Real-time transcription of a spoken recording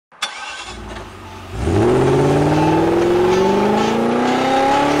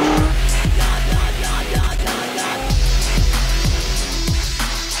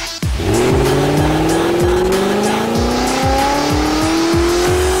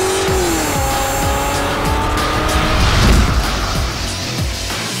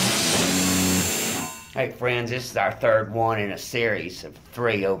friends, this is our third one in a series of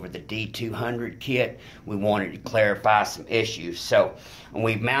 3 over the D200 kit. We wanted to clarify some issues. So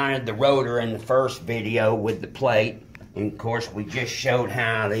we mounted the rotor in the first video with the plate. And of course, we just showed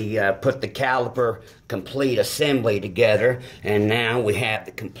how to put the caliper complete assembly together. And now we have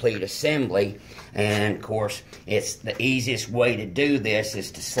the complete assembly. And of course, it's the easiest way to do this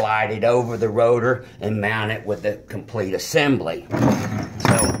is to slide it over the rotor and mount it with the complete assembly.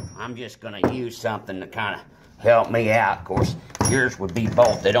 So I'm just going to use something to kind of help me out. Of course, yours would be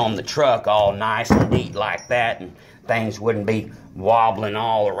bolted on the truck all nice and neat like that, and things wouldn't be wobbling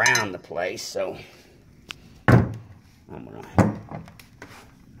all around the place. So I'm going to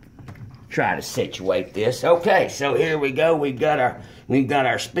try to situate this. Okay, so here we go. We've got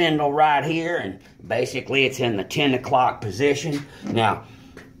our spindle right here, and basically it's in the 10 o'clock position. Now,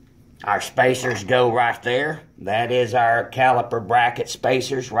 our spacers go right there. That is our caliper bracket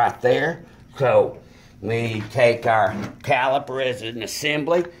spacers right there. So we take our caliper as an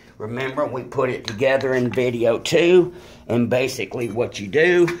assembly. Remember, we put it together in video 2. And basically what you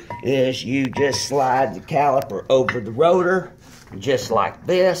do is you just slide the caliper over the rotor, just like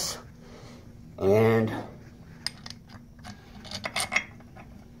this. And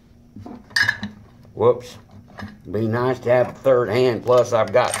whoops. Be nice to have a third hand, plus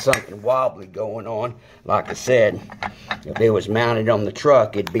I've got something wobbly going on. Like I said, if it was mounted on the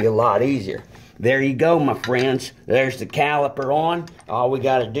truck, it'd be a lot easier. There you go, my friends. There's the caliper on. All we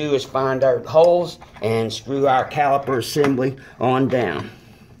got to do is find our holes and screw our caliper assembly on down.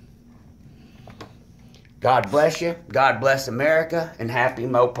 God bless you, God bless America, and happy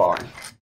Moparing.